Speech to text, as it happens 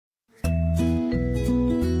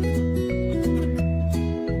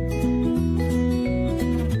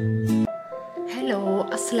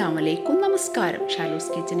അസ്സലാമലൈക്കും നമസ്കാരം.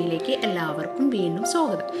 ഷാലൂസ് കിച്ചണിലേക്ക് എല്ലാവർക്കും വീണ്ടും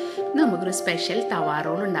സ്വാഗതം. നമുക്കൊരു സ്പെഷ്യൽ തവാ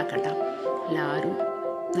റോൾ ഉണ്ടാക്കട്ടോ. എല്ലാവരും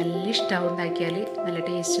നല്ല ഇഷ്ടമാവും ഉണ്ടാക്കിയാൽ, നല്ല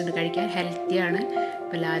ടേസ്റ്റ് ഉണ്ട്, കഴിക്കാൻ ഹെൽത്തിയാണ്.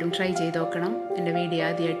 അപ്പോൾ എല്ലാവരും ട്രൈ ചെയ്ത് നോക്കണം. എൻ്റെ വീഡിയോ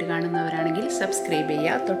ആദ്യമായിട്ട് കാണുന്നവരാണെങ്കിൽ സബ്സ്ക്രൈബ്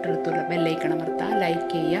ചെയ്യുക, തൊട്ടടുത്തുള്ള ബെല്ലൈക്കൺ അമർത്തുക, ലൈക്ക്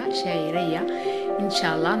ചെയ്യുക, ഷെയർ ചെയ്യുക.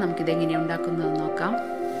 ഇൻഷാ അല്ലാ നമുക്കിതെങ്ങനെയാണ് ഉണ്ടാക്കുന്നതെന്ന് നോക്കാം.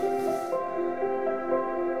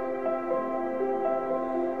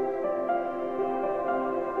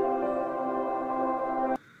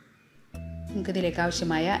 നമുക്കിതിലേക്ക്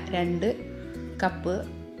ആവശ്യമായ 2 കപ്പ്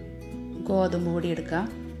ഗോതമ്പ് പൊടി എടുക്കാം.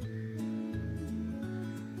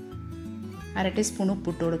 1/2 ടീസ്പൂൺ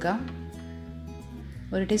ഉപ്പിട്ട് കൊടുക്കാം.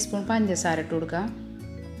 1 ടീസ്പൂൺ പഞ്ചസാര ഇട്ട് കൊടുക്കാം.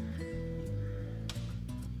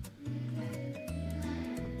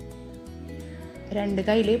 2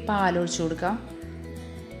 കയ്യിൽ പാലൊഴിച്ച് കൊടുക്കാം.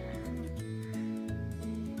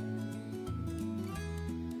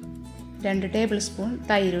 2 ടേബിൾ സ്പൂൺ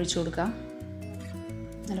തൈര് ഒഴിച്ച് കൊടുക്കാം.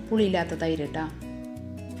 നല്ല പുളിയില്ലാത്ത തൈര് ഇട്ടാ.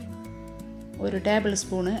 1 ടേബിൾ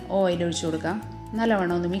സ്പൂണ് ഓയിൽ ഒഴിച്ച് കൊടുക്കാം.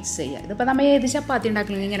 നല്ലവണ്ണം ഒന്ന് മിക്സ് ചെയ്യുക. ഇതിപ്പോൾ നമ്മൾ ഏത് ചപ്പാത്തി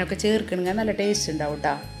ഉണ്ടാക്കണമെങ്കിൽ ഇങ്ങനെയൊക്കെ ചേർക്കണമെങ്കിൽ നല്ല ടേസ്റ്റ് ഉണ്ടാവും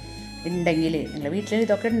കേട്ടോ. ഉണ്ടെങ്കിൽ നല്ല വീട്ടിൽ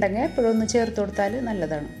ഇതൊക്കെ ഉണ്ടെങ്കിൽ എപ്പോഴും ഒന്ന് ചേർത്ത് കൊടുത്താൽ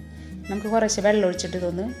നല്ലതാണ്. നമുക്ക് കുറച്ച് വെള്ളം ഒഴിച്ചിട്ട്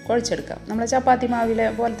ഇതൊന്ന് കുഴച്ചെടുക്കാം. നമ്മൾ ചപ്പാത്തി മാവിലെ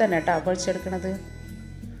പോലെ തന്നെ കേട്ടോ കുഴച്ചെടുക്കണത്.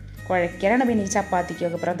 കുഴയ്ക്കാനാണ് പിന്നെ ഈ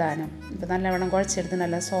ചപ്പാത്തിക്കൊക്കെ പ്രധാനം. ഇപ്പോൾ നല്ലവണ്ണം കുഴച്ചെടുത്ത്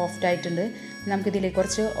നല്ല സോഫ്റ്റ് ആയിട്ടുണ്ട്. നമുക്കിതിലേക്ക്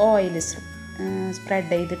കുറച്ച് ഓയിൽ സ്പ്രെഡ്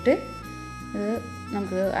ചെയ്തിട്ട് ഇത്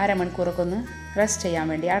നമുക്ക് അരമണിക്കൂറൊക്കെ ഒന്ന് റെസ്റ്റ് ചെയ്യാൻ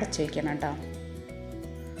വേണ്ടി അടച്ചു വയ്ക്കണം കേട്ടോ.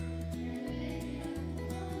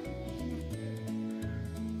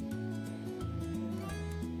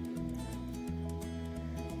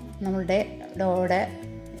 നമ്മളുടെ ഡോയുടെ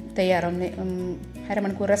തയ്യാറൊന്ന്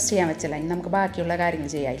അരമണിക്കൂർ റെസ്റ്റ് ചെയ്യാൻ വെച്ചല്ല. ഇനി നമുക്ക് ബാക്കിയുള്ള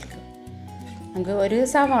കാര്യങ്ങൾ ചെയ്യാമായിരിക്കും. നമുക്ക് ഒരു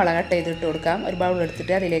സവാള കട്ട് ചെയ്തിട്ട് കൊടുക്കാം. ഒരു ബൗൾ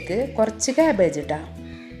എടുത്തിട്ട് അതിലേക്ക് കുറച്ച് കാബേജ് ഇട്ടാം.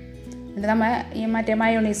 എന്നിട്ട് നമ്മൾ ഈ മറ്റേ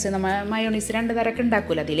മയോണീസ് 2 തരമൊക്കെ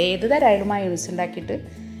ഉണ്ടാക്കില്ല, അതിലേത് തരമായാലും മയോണീസ് ഉണ്ടാക്കിയിട്ട്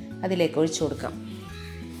അതിലേക്ക് ഒഴിച്ചു കൊടുക്കാം.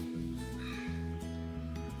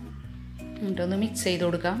 എന്നിട്ടൊന്ന് മിക്സ് ചെയ്ത്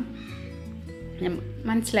കൊടുക്കാം.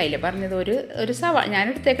 മനസ്സിലായില്ലേ പറഞ്ഞത്? ഒരു സവാള ഞാൻ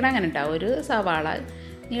എടുത്തേക്കണം അങ്ങനെ ഉണ്ടാവും. ഒരു സവാള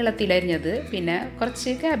നീളത്തിലരിഞ്ഞത്, പിന്നെ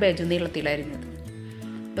കുറച്ച് കാബേജ് നീളത്തിലരിഞ്ഞത്.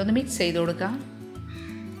 ഇതൊന്ന് മിക്സ് ചെയ്ത് കൊടുക്കാം.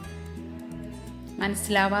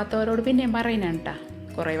 മനസ്സിലാവാത്തവരോട് പിന്നെയും പറയുന്നതാണ് കേട്ടോ.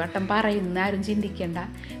 കുറേ വട്ടം പറയുന്ന ആരും ചിന്തിക്കേണ്ട.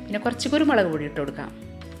 പിന്നെ കുറച്ച് കുരുമുളക് പൊടി ഇട്ട് കൊടുക്കാം.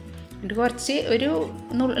 എന്നിട്ട് കുറച്ച് ഒരു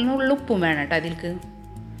നുള്ളുപ്പും വേണം കേട്ടോ അതിലേക്ക്.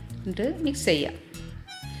 എന്നിട്ട് മിക്സ് ചെയ്യാം.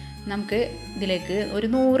 നമുക്ക് ഇതിലേക്ക് ഒരു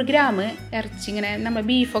 100 ഗ്രാം ഇറച്ചി, ഇങ്ങനെ നമ്മൾ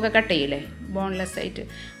ബീഫൊക്കെ കട്ട് ചെയ്യില്ലേ ബോൺലെസ് ആയിട്ട്,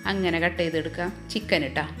 അങ്ങനെ കട്ട് ചെയ്തെടുക്കാം. ചിക്കൻ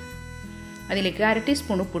ഇട്ടാ അതിലേക്ക് 1/2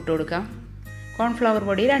 ടീസ്പൂൺ ഉപ്പിട്ട് കൊടുക്കാം. കോൺഫ്ലവർ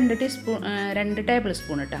പൊടി 2 ടേബിൾ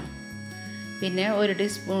സ്പൂൺ ഇട്ടാം. പിന്നെ 1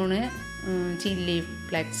 teaspoon chilli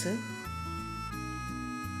flakes,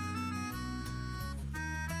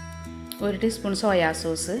 1 teaspoon soya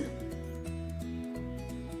sauce,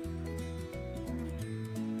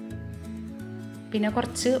 പിന്നെ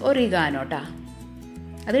കുറച്ച് ഒറിഗാനോ കേട്ടോ.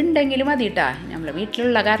 അതുണ്ടെങ്കിലും മതി കേട്ടോ. നമ്മളെ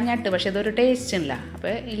വീട്ടിലുള്ള കാരണം ഇട്ട്, പക്ഷെ ഇതൊരു ടേസ്റ്റ് ഇല്ല.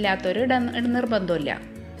 അപ്പോൾ ഇല്ലാത്തൊരു നിർബന്ധമില്ല.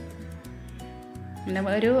 പിന്നെ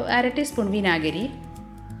ഒരു 1/2 ടീസ്പൂൺ വിനാഗിരി,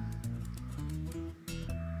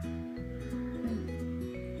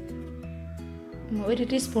 ഒരു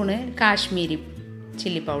ടീസ്പൂണ് കാശ്മീരി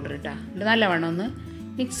ചില്ലി പൗഡർ ഇട്ടാ. ഇത് നല്ലവണ്ണം ഒന്ന്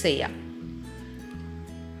മിക്സ് ചെയ്യാം.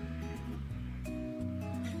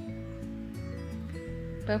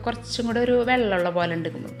 ഇപ്പോൾ കുറച്ചും കൂടെ ഒരു വെള്ളമുള്ള പോലെ ഉണ്ട്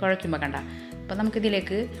കുഴയ്ക്കുമ്പോൾ കണ്ട. അപ്പോൾ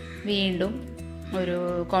നമുക്കിതിലേക്ക് വീണ്ടും ഒരു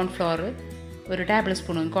cornflour, 1 table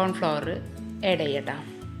spoon cornflour add ചെയ്യട്ടോ.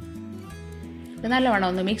 ഇത് നല്ലവണ്ണം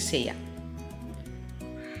ഒന്ന് മിക്സ് ചെയ്യാം.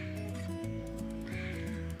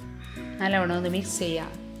 നല്ലവണ്ണം ഒന്ന് മിക്സ്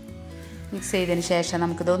ചെയ്യാം. മിക്സ് ചെയ്തതിന് ശേഷം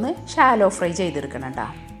നമുക്കിതൊന്ന് ഷാലോ ഫ്രൈ ചെയ്തെടുക്കണം കേട്ടോ.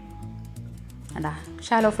 അടാ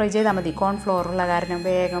ഷാലോ ഫ്രൈ ചെയ്താൽ മതി. കോൺഫ്ലോർ ഉള്ള കാരണം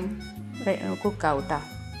വേഗം കുക്കാവും കേട്ടോ.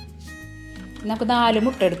 നമുക്ക് 4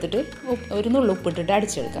 മുട്ട എടുത്തിട്ട് ഒരു നുള്ളു ഉപ്പിട്ടിട്ട്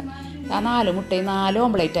അടിച്ചെടുക്കാം. ആ 4 മുട്ടയും 4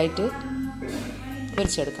 ഓംപ്ലേറ്റ് ആയിട്ട്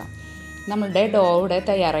പൊരിച്ചെടുക്കാം. നമ്മളുടെ ഡോ ഇവിടെ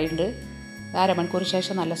തയ്യാറായിട്ടുണ്ട്. അരമണിക്കൂർ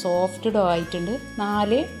ശേഷം നല്ല സോഫ്റ്റ് ഡോ ആയിട്ടുണ്ട്.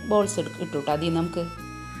 4 ബോൾസ് ഇട്ടു കേട്ടോ. അതിൽ നമുക്ക്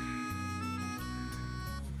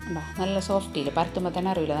ഉണ്ടോ നല്ല സോഫ്റ്റ് ഇല്ല, പരത്തുമ്പോൾ തന്നെ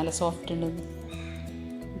അറിയില്ല നല്ല സോഫ്റ്റ് ഉണ്ട്.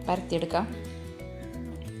 പരത്തിയെടുക്കാം.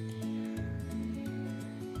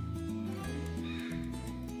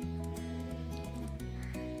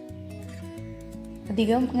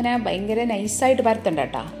 അധികം ഇങ്ങനെ ഭയങ്കര നൈസായിട്ട് പരത്തണ്ട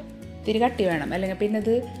കേട്ടോ. ഇത്തിരി കട്ടി വേണം, അല്ലെങ്കിൽ പിന്നെ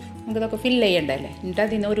ഇത് നമുക്കിതൊക്കെ ഫില്ല് ചെയ്യണ്ടല്ലേ. എന്നിട്ട്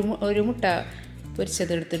അതിൽ നിന്ന് ഒരു മുട്ട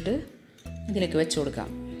പൊരിച്ചത് എടുത്തിട്ട് ഇതിലേക്ക് വെച്ച് കൊടുക്കാം.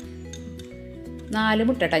 4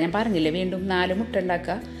 മുട്ട കേട്ടോ. ഞാൻ പറഞ്ഞില്ലേ വീണ്ടും 4 മുട്ട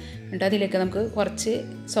ഉണ്ടാക്കുക. എന്നിട്ട് അതിലേക്ക് നമുക്ക് കുറച്ച്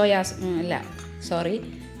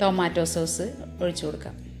ടൊമാറ്റോ സോസ് ഒഴിച്ച്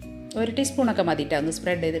കൊടുക്കാം. 1 ടീസ്പൂണൊക്കെ മതിയിട്ടാ ഒന്ന്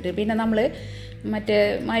സ്പ്രെഡ് ചെയ്തിട്ട്. പിന്നെ നമ്മൾ മറ്റേ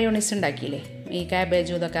മയോണീസ് ഉണ്ടാക്കിയില്ലേ ഈ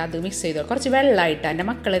കാബേജും ഇതൊക്കെ അത് മിക്സ് ചെയ്തോ. കുറച്ച് വെള്ളമായിട്ട് എൻ്റെ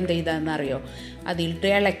മക്കൾ എന്ത് ചെയ്താണെന്നറിയോ, അതിലിട്ട്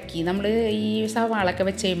ഇളക്കി. നമ്മൾ ഈ സവാളൊക്കെ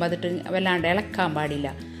വെച്ച് കഴിയുമ്പോൾ അതിട്ട് വല്ലാണ്ട് ഇളക്കാൻ പാടില്ല.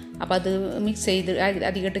 അപ്പോൾ അത് മിക്സ് ചെയ്ത്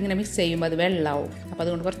അധികമായിട്ട് ഇങ്ങനെ മിക്സ് ചെയ്യുമ്പോൾ അത് വെള്ളമാവും. അപ്പോൾ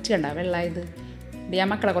അതുകൊണ്ട് കുറച്ച് കണ്ട വെള്ളമായത് ഞാൻ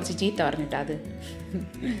മക്കളെ കുറച്ച് ചീത്ത പറഞ്ഞിട്ടത്.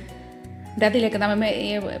 എന്നിട്ട് അതിലേക്ക് നമ്മൾ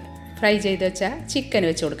ഫ്രൈ ചെയ്ത് വെച്ചാൽ ചിക്കൻ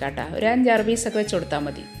വെച്ച് കൊടുക്കാം കേട്ടോ. ഒരു 5-6 പീസൊക്കെ വെച്ച് കൊടുത്താൽ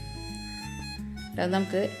മതി. അത്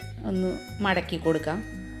നമുക്ക് ഒന്ന് മടക്കി കൊടുക്കാം.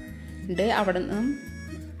 എന്നിട്ട് അവിടെ നിന്നും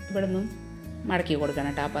ഇവിടെ നിന്നും മടക്കി കൊടുക്കണം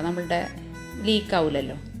കേട്ടോ. അപ്പോൾ നമ്മളുടെ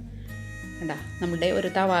ലീക്കാവില്ലല്ലോ. കണ്ടാ നമ്മളുടെ ഒരു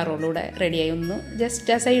തവാ റോളൂടെ റെഡിയായി. ഒന്ന്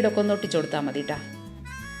ജസ്റ്റ് ആ സൈഡൊക്കെ ഒന്ന് ഒട്ടിച്ചു കൊടുത്താൽ മതി കേട്ടോ.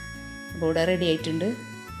 അപ്പോൾ ഇവിടെ റെഡി ആയിട്ടുണ്ട്.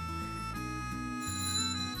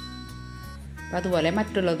 അപ്പോൾ അതുപോലെ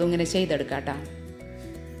മറ്റുള്ളതും ഇങ്ങനെ ചെയ്തെടുക്കാം കേട്ടോ.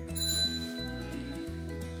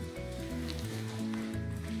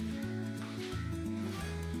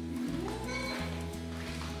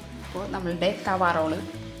 അപ്പോൾ നമ്മളുടെ തവാ റോള്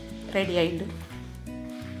റെഡി ആയിട്ടുണ്ട്.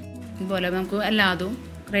 ഇതുപോലെ നമുക്ക് എല്ലാതും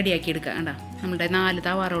റെഡിയാക്കി എടുക്കാം. കണ്ടോ നമ്മളുടെ 4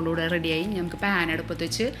 തവാ റോളൂടെ റെഡിയായി. നമുക്ക് പാൻ അടുപ്പത്ത്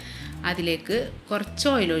വെച്ച് അതിലേക്ക് കുറച്ച്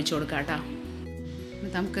ഓയിൽ ഒഴിച്ച് കൊടുക്കാം കേട്ടോ.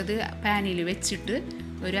 നമുക്കത് പാനിൽ വെച്ചിട്ട്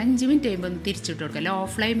ഒരു 5 മിനിറ്റ് കഴിയുമ്പോൾ ഒന്ന് തിരിച്ചിട്ട് കൊടുക്കാം. ലോ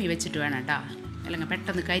ഫ്ലെയിമിൽ വെച്ചിട്ട് വേണം കേട്ടോ, അല്ലെങ്കിൽ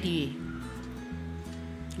പെട്ടെന്ന് കരിയേ.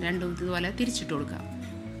 രണ്ടും ഇതുപോലെ തിരിച്ചിട്ട് കൊടുക്കാം.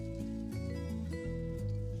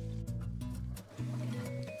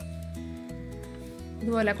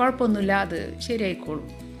 ഇതുപോലെ കുഴപ്പമൊന്നുമില്ല, അത് ശരിയായിക്കോളും.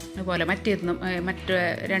 അതുപോലെ മറ്റേ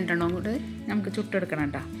 2 കൂടെ നമുക്ക് ചുട്ടെടുക്കണം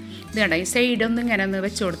കേട്ടോ. ഇത് വേണ്ട, ഈ സൈഡൊന്നും ഇങ്ങനെ ഒന്ന്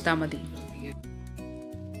വെച്ച് കൊടുത്താൽ മതി.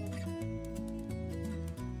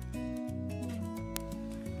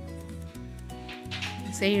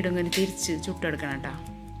 സൈഡ് ഇങ്ങനെ തിരിച്ച് ചുട്ടെടുക്കണം കേട്ടോ.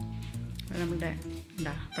 നമ്മുടെ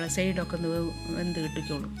അപ്പോൾ സൈഡൊക്കെ ഒന്ന് വെന്ത്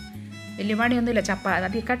കിട്ടിക്കോളും. വലിയ പണിയൊന്നുമില്ല.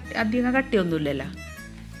 അധികം കട്ടിയൊന്നുമില്ലല്ലോ,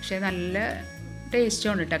 പക്ഷേ നല്ല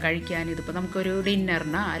ടേസ്റ്റുമാണ് കേട്ടോ കഴിക്കാൻ. ഇതിപ്പോൾ നമുക്കൊരു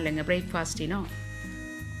ഡിന്നറിനോ അല്ലെങ്കിൽ ബ്രേക്ക്ഫാസ്റ്റിനോ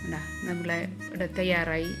നമ്മളെ ഇവിടെ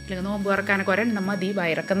തയ്യാറായി. അല്ലെങ്കിൽ നോമ്പ് തുറക്കാനൊക്കെ ഒരെണ്ണം മതി,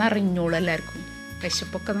 വയറൊക്കെ നിറഞ്ഞോളും എല്ലാവർക്കും.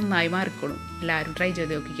 വിശപ്പൊക്കെ നന്നായി മാറിക്കോളും. എല്ലാവരും ട്രൈ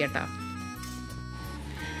ചെയ്ത് നോക്കി കേട്ടോ.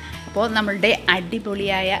 അപ്പോൾ നമ്മളുടെ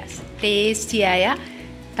അടിപൊളിയായ ടേസ്റ്റിയായ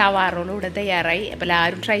തവാ റോൾ ഇവിടെ തയ്യാറായി. അപ്പോൾ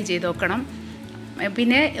എല്ലാവരും ട്രൈ ചെയ്ത് നോക്കണം.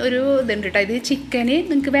 പിന്നെ ഒരു ഇതുണ്ട് കേട്ടോ, ഇത് ചിക്കന്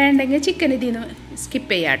നിങ്ങൾക്ക് വേണ്ടെങ്കിൽ ചിക്കൻ ഇതിൽ നിന്ന്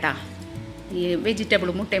സ്കിപ്പ് ചെയ്യാം കേട്ടോ. ഈ വെജിറ്റബിൾ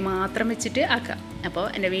മുട്ടയും മാത്രം വെച്ചിട്ട് ആക്കാം. അപ്പോൾ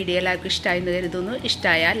എൻ്റെ വീഡിയോ എല്ലാവർക്കും ഇഷ്ടമായെന്ന് കരുതുന്നു.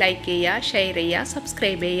 ഇഷ്ടമായാൽ ലൈക്ക് ചെയ്യുക, ഷെയർ ചെയ്യുക,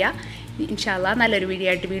 സബ്സ്ക്രൈബ് ചെയ്യുക. ഇൻഷാ അല്ലാഹ് നല്ലൊരു വീഡിയോ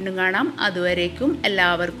ആയിട്ട് വീണ്ടും കാണാം. അതുവരേക്കും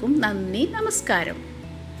എല്ലാവർക്കും നന്ദി, നമസ്കാരം.